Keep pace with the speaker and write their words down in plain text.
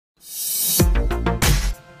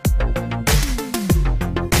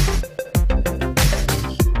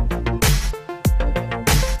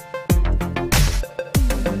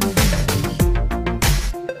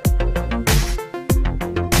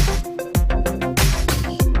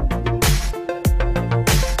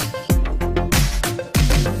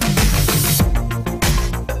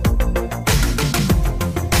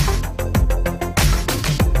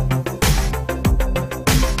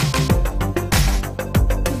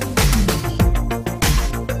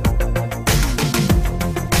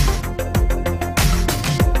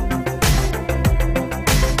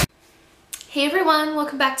everyone,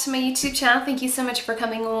 welcome back to my YouTube channel. Thank you so much for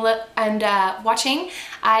coming and watching.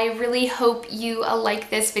 I really hope you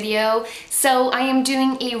like this video. So I am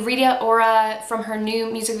doing a Rita Ora from her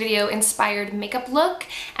new music video inspired makeup look,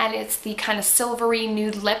 and it's the kind of silvery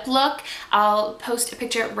nude lip look. I'll post a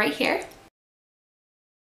picture right here.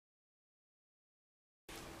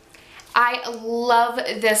 I love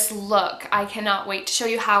this look. I cannot wait to show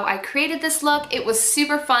you how I created this look. It was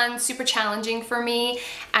super fun, super challenging for me,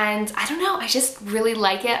 and I don't know, I just really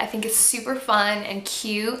like it. I think it's super fun and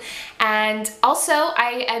cute. And also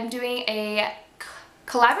I am doing a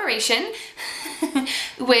collaboration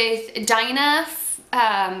with Dinah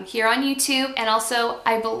here on YouTube, and also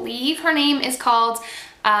I believe her name is called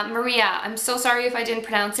Maria. I'm so sorry if I didn't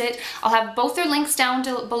pronounce it. I'll have both their links down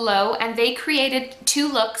below, and they created 2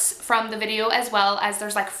 looks from the video, as well as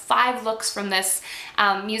there's like 5 looks from this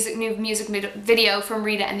new music video from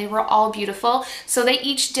Rita, and they were all beautiful. So they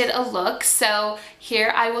each did a look. So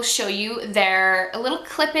here I will show you a little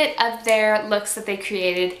clip of their looks that they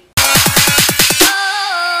created.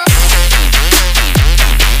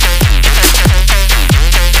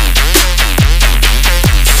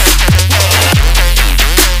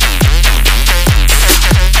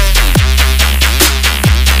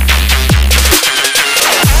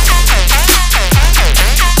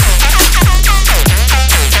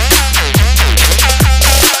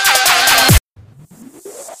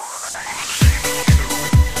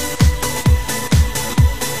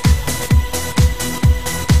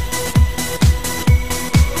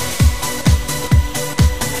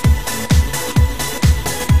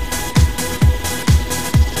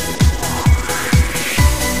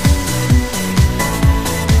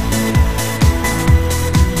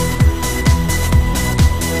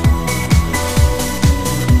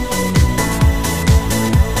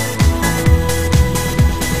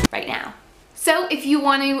 If you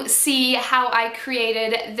want to see how I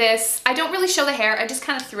created this, I don't really show the hair. I just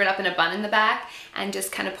kind of threw it up in a bun in the back and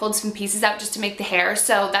just kind of pulled some pieces out just to make the hair.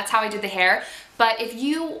 So that's how I did the hair. But if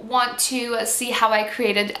you want to see how I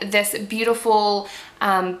created this beautiful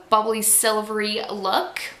bubbly silvery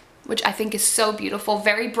look, which I think is so beautiful,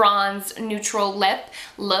 very bronze neutral lip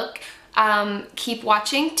look, keep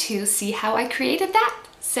watching to see how I created that.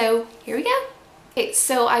 So here we go. Okay,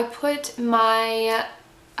 so I put my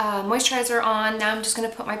moisturizer on. Now I'm just going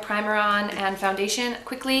to put my primer on and foundation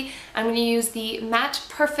quickly. I'm going to use the Matte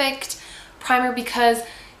Perfect primer because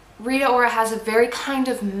Rita Ora has a very kind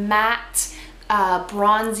of matte,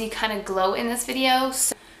 bronzy kind of glow in this video.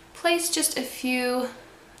 So place just a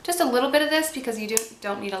little bit of this because you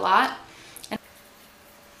don't need a lot.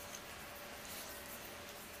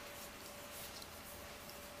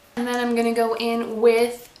 And then I'm going to go in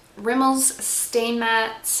with Rimmel's Stay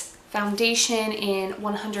Matte foundation in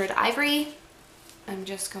 100 Ivory. I'm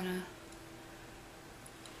just gonna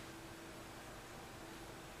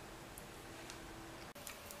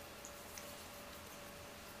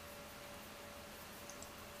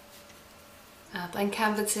Blank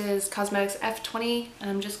Canvas's Cosmetics F20, and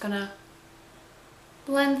I'm just gonna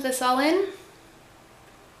blend this all in.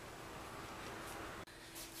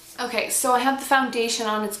 Okay, so I have the foundation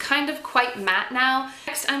on. It's kind of quite matte now.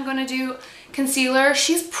 Next, I'm gonna do concealer.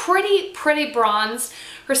 She's pretty bronze.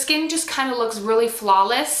 Her skin just kind of looks really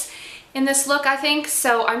flawless in this look, I think.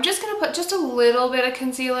 So I'm just gonna put just a little bit of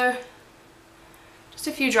concealer, just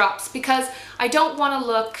a few drops, because I don't want to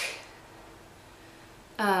look,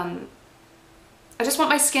 I just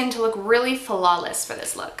want my skin to look really flawless for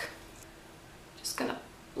this look. Just gonna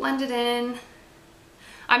blend it in.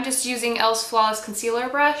 I'm just using e.l.f.'s Flawless Concealer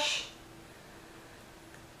brush.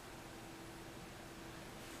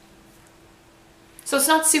 So it's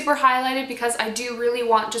not super highlighted because I do really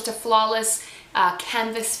want just a flawless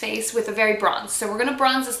canvas face with a very bronze. So we're gonna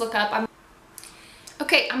bronze this look up.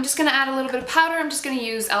 Okay, I'm just gonna add a little bit of powder. I'm just gonna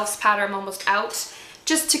use e.l.f.'s powder. I'm almost out,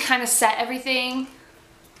 just to kind of set everything.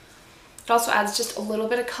 It also adds just a little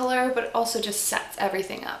bit of color, but it also just sets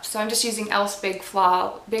everything up. So I'm just using e.l.f.'s big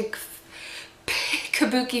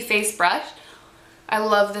kabuki face brush. I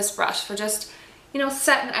love this brush for just, you know,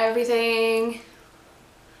 setting everything.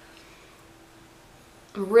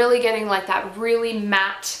 I'm really getting like that really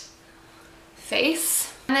matte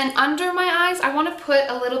face. And then under my eyes, I want to put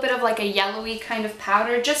a little bit of like a yellowy kind of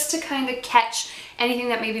powder just to kind of catch anything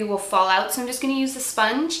that maybe will fall out. So I'm just going to use the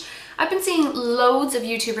sponge. I've been seeing loads of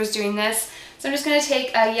YouTubers doing this. So I'm just going to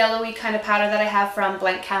take a yellowy kind of powder that I have from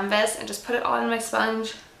Blank Canvas and just put it on my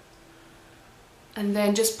sponge. And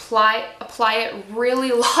then just apply it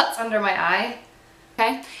really lots under my eye.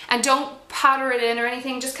 Okay? And don't powder it in or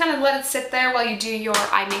anything. Just kind of let it sit there while you do your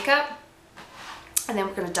eye makeup. And then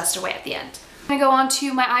we're going to dust away at the end. I'm going to go on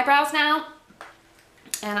to my eyebrows now.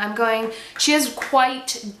 And she has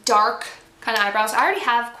quite dark kind of eyebrows. I already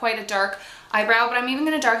have quite a dark eyebrow, but I'm even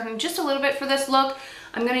going to darken them just a little bit for this look.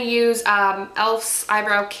 I'm going to use e.l.f.'s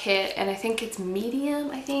eyebrow kit, and I think it's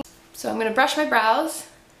medium, I think. So I'm going to brush my brows,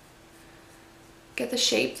 get the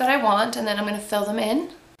shape that I want, and then I'm going to fill them in.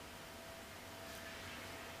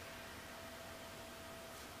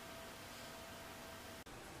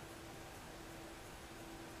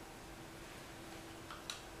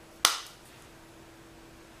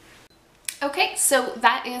 Okay, so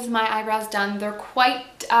that is my eyebrows done. They're quite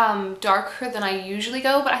darker than I usually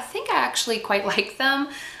go, but I think I actually quite like them.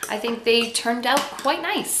 I think they turned out quite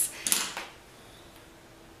nice.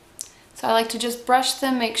 So I like to just brush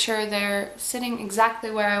them, make sure they're sitting exactly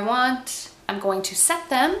where I want. I'm going to set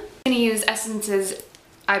them. I'm going to use Essence's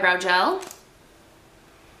eyebrow gel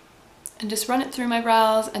and just run it through my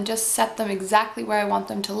brows and just set them exactly where I want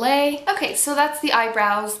them to lay. Okay, so that's the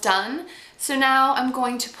eyebrows done. So now I'm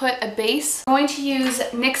going to put a base. I'm going to use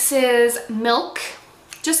NYX's Milk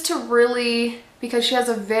just to really, because she has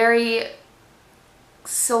a very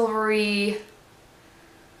silvery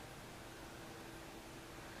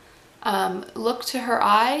look to her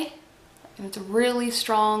eye. And it's really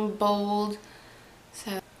strong, bold.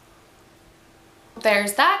 So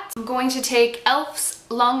there's that. I'm going to take e.l.f.'s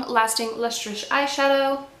Long Lasting Lustrous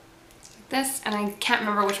Eyeshadow, like this, and I can't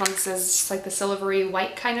remember which one this is, it's just like the silvery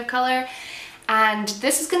white kind of color. And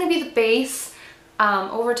this is going to be the base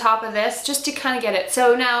over top of this, just to kind of get it.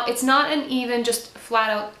 So now it's not an even, just flat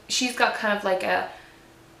out, she's got kind of like a,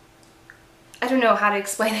 I don't know how to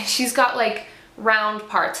explain it, she's got like round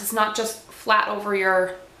parts. It's not just flat over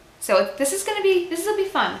your, so this is going to be, this will be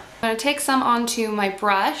fun. I'm going to take some onto my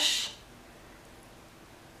brush.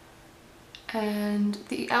 And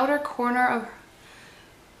the outer corner of,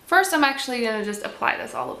 first I'm actually going to just apply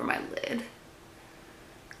this all over my lid,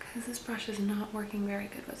 because this brush is not working very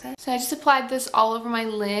good with it. So I just applied this all over my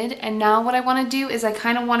lid, and now what I want to do is I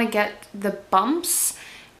kind of want to get the bumps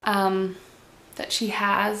that she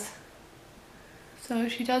has. So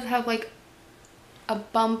she does have like a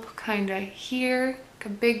bump kind of here, like a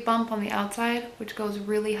big bump on the outside, which goes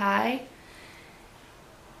really high.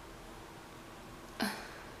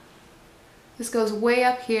 This goes way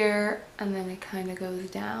up here, and then it kind of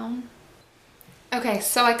goes down. Okay,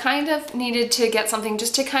 so I kind of needed to get something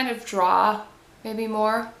just to kind of draw maybe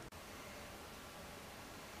more.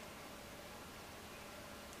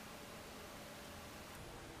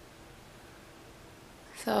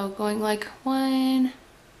 So going like one,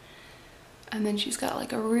 and then she's got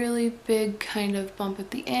like a really big kind of bump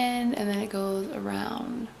at the end, and then it goes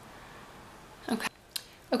around. Okay.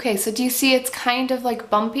 Okay, so do you see it's kind of like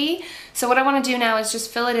bumpy? So what I want to do now is just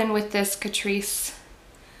fill it in with this Catrice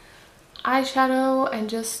eyeshadow and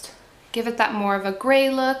just give it that more of a gray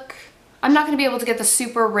look. I'm not going to be able to get the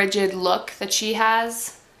super rigid look that she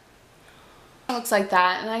has. It looks like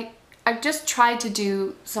that, and I've just tried to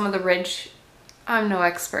do some of the ridge. I'm no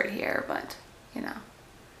expert here, but you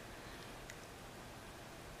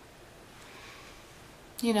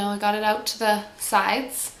know, I got it out to the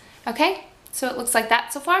sides. Okay, so it looks like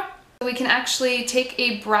that so far. So we can actually take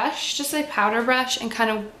a brush, just a powder brush, and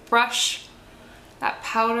kind of brush that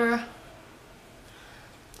powder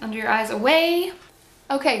under your eyes away.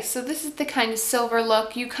 Okay, so this is the kind of silver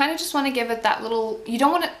look. You kind of just want to give it that little, you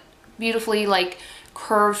don't want it beautifully like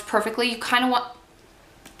curved perfectly. You kind of want,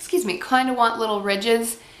 kind of want little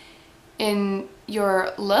ridges in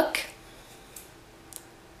your look.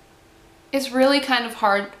 It's really kind of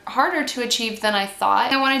harder to achieve than I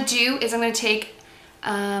thought. What I want to do is I'm going to take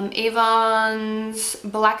Avon's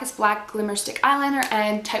Blackest Black Glimmer Stick Eyeliner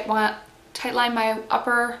and tightline my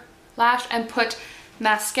upper lash and put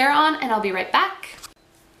mascara on, and I'll be right back.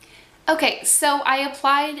 Okay, so I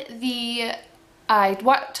applied the, I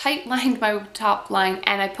tight-lined my top line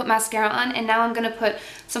and I put mascara on, and now I'm going to put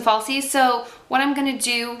some falsies. So what I'm going to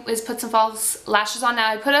do is put some false lashes on. Now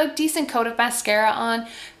I put a decent coat of mascara on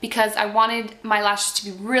because I wanted my lashes to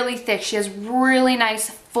be really thick. She has really nice,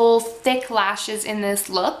 full, thick lashes in this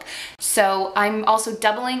look. So I'm also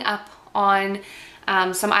doubling up on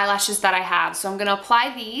some eyelashes that I have. So I'm going to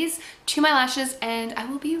apply these to my lashes and I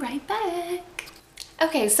will be right back.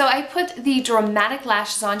 Okay, so I put the Dramatic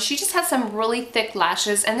lashes on. She just has some really thick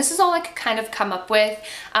lashes, and this is all I could kind of come up with.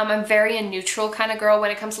 I'm very a neutral kind of girl when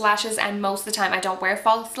it comes to lashes, and most of the time I don't wear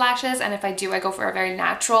false lashes, and if I do, I go for a very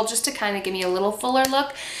natural, just to kind of give me a little fuller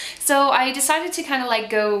look. So I decided to kind of like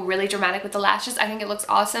go really dramatic with the lashes. I think it looks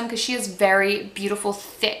awesome because she has very beautiful,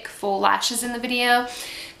 thick, full lashes in the video.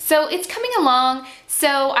 So it's coming along.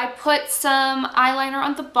 So I put some eyeliner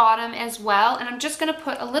on the bottom as well, and I'm just going to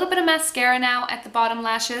put a little bit of mascara now at the bottom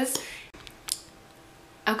lashes.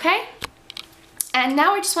 Okay. And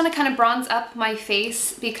now I just want to kind of bronze up my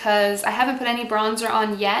face because I haven't put any bronzer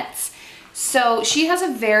on yet. So she has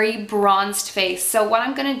a very bronzed face. So what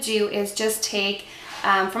I'm going to do is just take,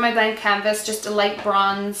 for my blank canvas, just a light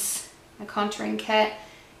bronze, my contouring kit.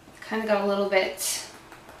 It's kind of got a little bit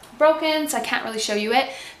broken, so I can't really show you it.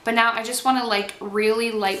 But now I just want to like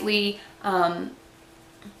really lightly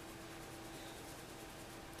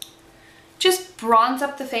just bronze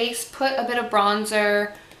up the face, put a bit of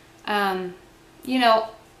bronzer, you know,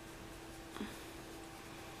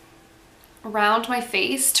 around my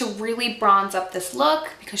face to really bronze up this look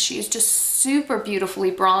because she is just super beautifully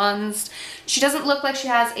bronzed. She doesn't look like she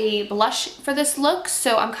has a blush for this look,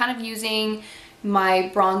 so I'm kind of using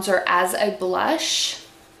my bronzer as a blush.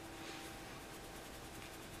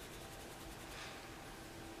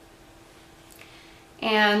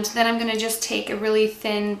 And then I'm gonna just take a really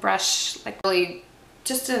thin brush, like really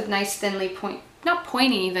just a nice thinly not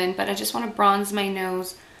pointy even, but I just want to bronze my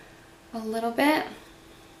nose a little bit.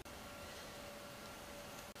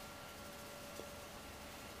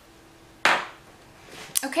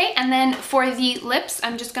 Okay, and then for the lips,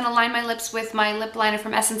 I'm just going to line my lips with my lip liner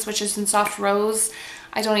from Essence, which is in Soft Rose.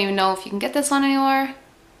 I don't even know if you can get this one anywhere.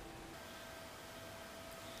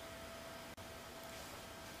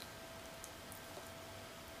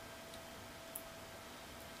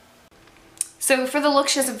 So for the look,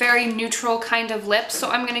 she has a very neutral kind of lip, so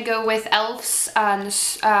I'm going to go with e.l.f.'s,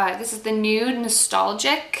 this is the Nude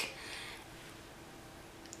Nostalgic,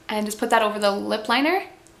 and just put that over the lip liner.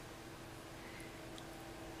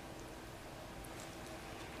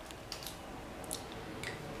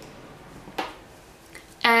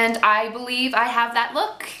 And I believe I have that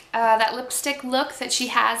look, that lipstick look that she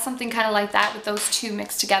has, something kind of like that with those two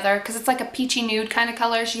mixed together, because it's like a peachy nude kind of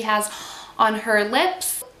color she has on her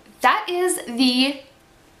lips. That is the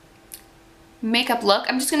makeup look.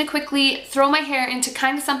 I'm just going to quickly throw my hair into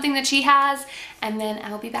kind of something that she has, and then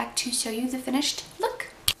I'll be back to show you the finished look.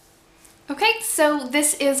 Okay, so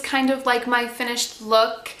this is kind of like my finished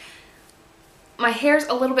look. My hair's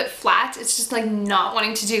a little bit flat. It's just like not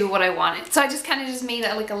wanting to do what I wanted. So I just kind of just made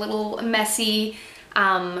it like a little messy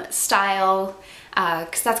style,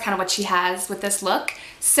 because that's kind of what she has with this look.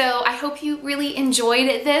 So I hope you really enjoyed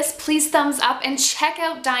this. Please thumbs up and check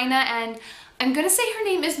out Dinah, and I'm gonna say her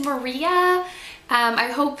name is Maria.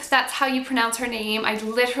 I hope that's how you pronounce her name. I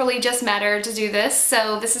literally just met her to do this,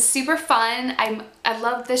 so this is super fun. I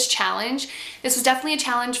love this challenge. This was definitely a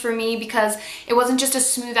challenge for me because it wasn't just a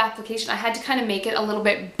smooth application. I had to kind of make it a little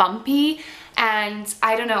bit bumpy, and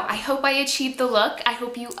I don't know, I hope I achieved the look. I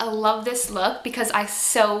hope you love this look because I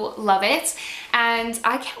so love it, and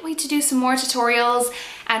I can't wait to do some more tutorials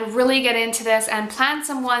and really get into this and plan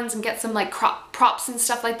some ones and get some like props and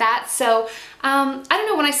stuff like that. So I don't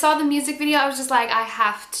know, when I saw the music video I was just like, I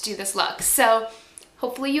have to do this look. So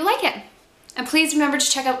hopefully you like it, and please remember to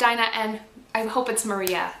check out Dinah, and I hope it's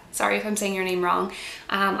Maria. Sorry if I'm saying your name wrong.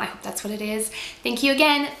 I hope that's what it is. Thank you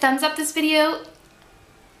again. Thumbs up this video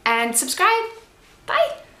and subscribe.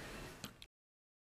 Bye.